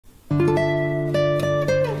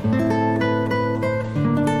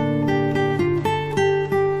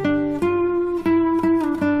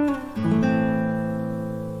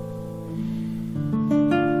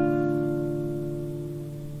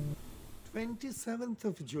27th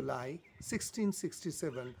of July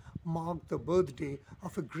 1667 marked the birthday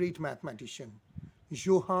of a great mathematician,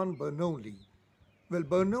 Johann Bernoulli. Well,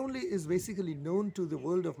 Bernoulli is basically known to the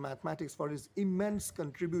world of mathematics for his immense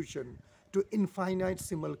contribution to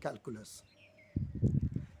infinitesimal calculus.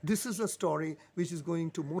 This is a story which is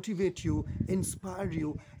going to motivate you, inspire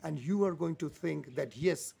you, and you are going to think that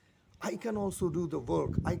yes, I can also do the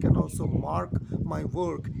work. I can also mark my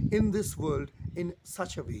work in this world in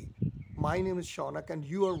such a way. My name is Shaunak and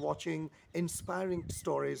you are watching Inspiring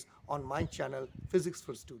Stories on my channel, Physics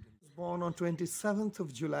for Students. He was born on 27th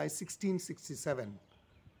of July 1667.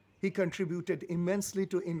 He contributed immensely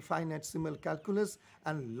to infinitesimal calculus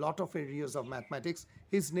and lot of areas of mathematics.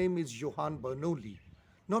 His name is Johann Bernoulli.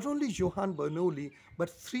 Not only Johann Bernoulli, but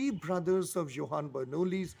three brothers of Johann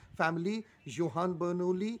Bernoulli's family, Johann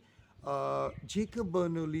Bernoulli, Jacob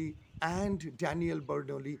Bernoulli, and Daniel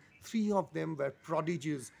Bernoulli, three of them were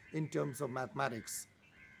prodigies in terms of mathematics.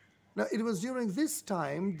 Now, it was during this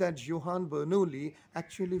time that Johann Bernoulli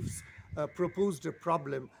actually proposed a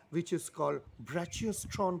problem which is called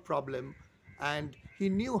brachistochrone problem, and he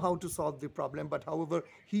knew how to solve the problem, but however,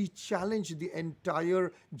 he challenged the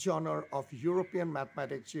entire genre of European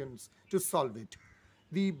mathematicians to solve it.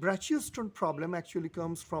 The brachistochrone problem actually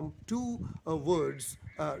comes from two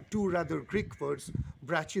Greek words,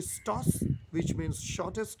 brachistos, which means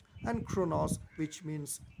shortest, and chronos, which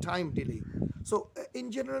means time delay. So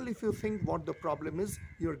in general, if you think what the problem is,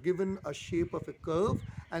 you're given a shape of a curve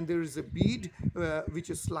and there is a bead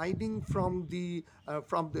which is sliding from the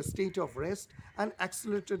state of rest and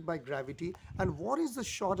accelerated by gravity. And what is the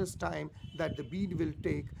shortest time that the bead will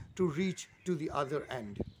take to reach to the other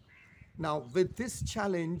end? Now, with this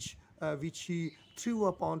challenge which he threw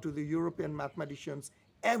upon to the European mathematicians,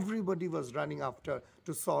 everybody was running after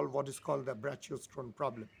to solve what is called the brachistochrone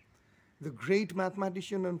problem. The great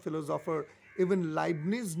mathematician and philosopher, even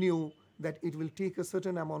Leibniz, knew that it will take a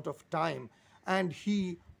certain amount of time, and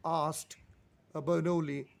he asked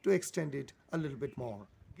Bernoulli to extend it a little bit more.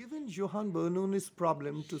 Given Johann Bernoulli's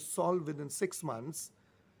problem to solve within 6 months,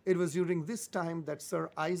 it was during this time that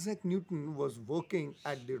Sir Isaac Newton was working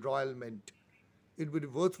at the Royal Mint. It would be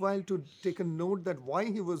worthwhile to take a note that why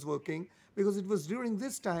he was working, because it was during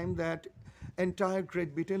this time that entire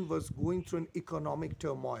Great Britain was going through an economic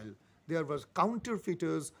turmoil. There was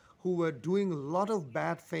counterfeiters who were doing a lot of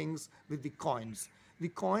bad things with the coins. The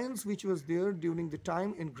coins which was there during the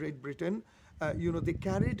time in Great Britain, they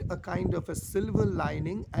carried a kind of a silver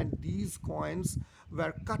lining, and these coins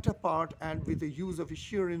were cut apart and with the use of a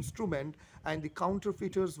shear instrument, and the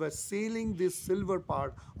counterfeiters were selling this silver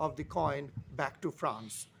part of the coin back to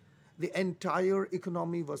France. The entire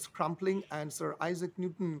economy was crumbling, and Sir Isaac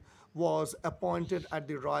Newton was appointed at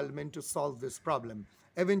the Royal Mint to solve this problem.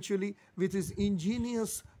 Eventually, with his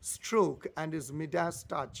ingenious stroke and his Midas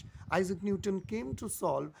touch, Isaac Newton came to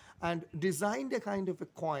solve and designed a kind of a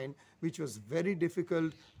coin which was very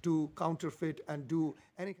difficult to counterfeit and do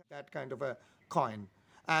that kind of a coin.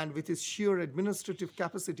 And with his sheer administrative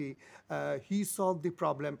capacity, he solved the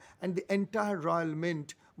problem, and the entire Royal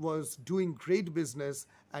Mint was doing great business,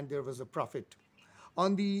 and there was a profit.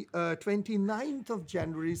 On the 29th of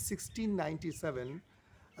January 1697,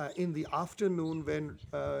 in the afternoon, when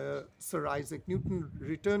Sir Isaac Newton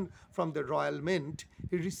returned from the Royal Mint,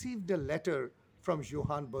 he received a letter from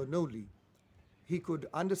Johann Bernoulli. He could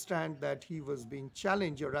understand that he was being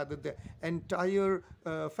challenged, or rather the entire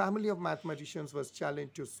family of mathematicians was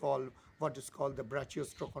challenged to solve what is called the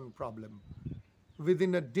brachistochrone problem.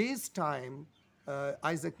 Within a day's time,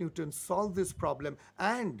 Isaac Newton solved this problem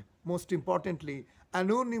and, most importantly,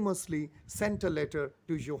 anonymously sent a letter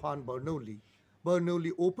to Johann Bernoulli. Bernoulli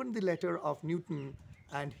opened the letter of Newton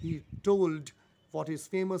and he told what is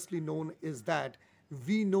famously known is that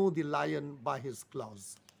we know the lion by his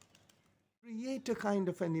claws. Create a kind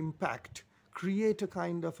of an impact, create a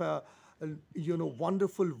kind of a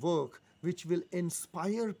wonderful work which will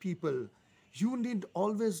inspire people. You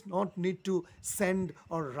not need to send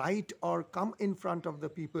or write or come in front of the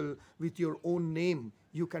people with your own name.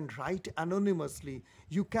 You can write anonymously.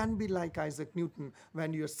 You can be like Isaac Newton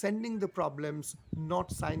when you're sending the problems,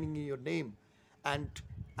 not signing your name. And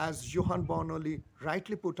as Johann Bernoulli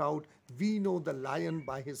rightly put out, we know the lion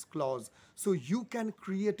by his claws. So you can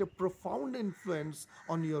create a profound influence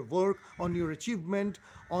on your work, on your achievement,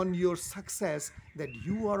 on your success, that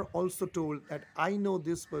you are also told that I know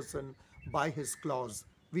this person by his claws,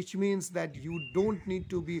 which means that you don't need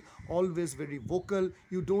to be always very vocal,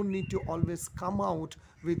 you don't need to always come out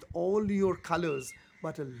with all your colors,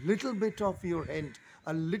 but a little bit of your hint,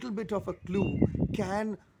 a little bit of a clue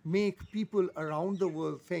can make people around the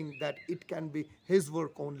world think that it can be his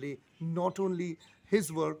work only, not only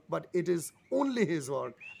his work, but it is only his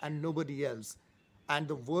work and nobody else. And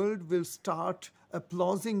the world will start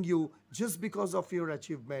applauding you just because of your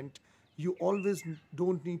achievement. You always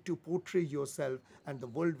don't need to portray yourself, and the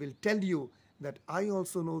world will tell you that I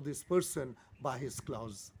also know this person by his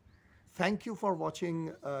claws. Thank you for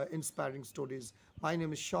watching Inspiring Stories. My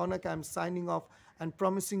name is Shaunak. I'm signing off and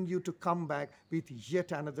promising you to come back with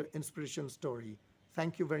yet another inspiration story.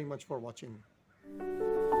 Thank you very much for watching.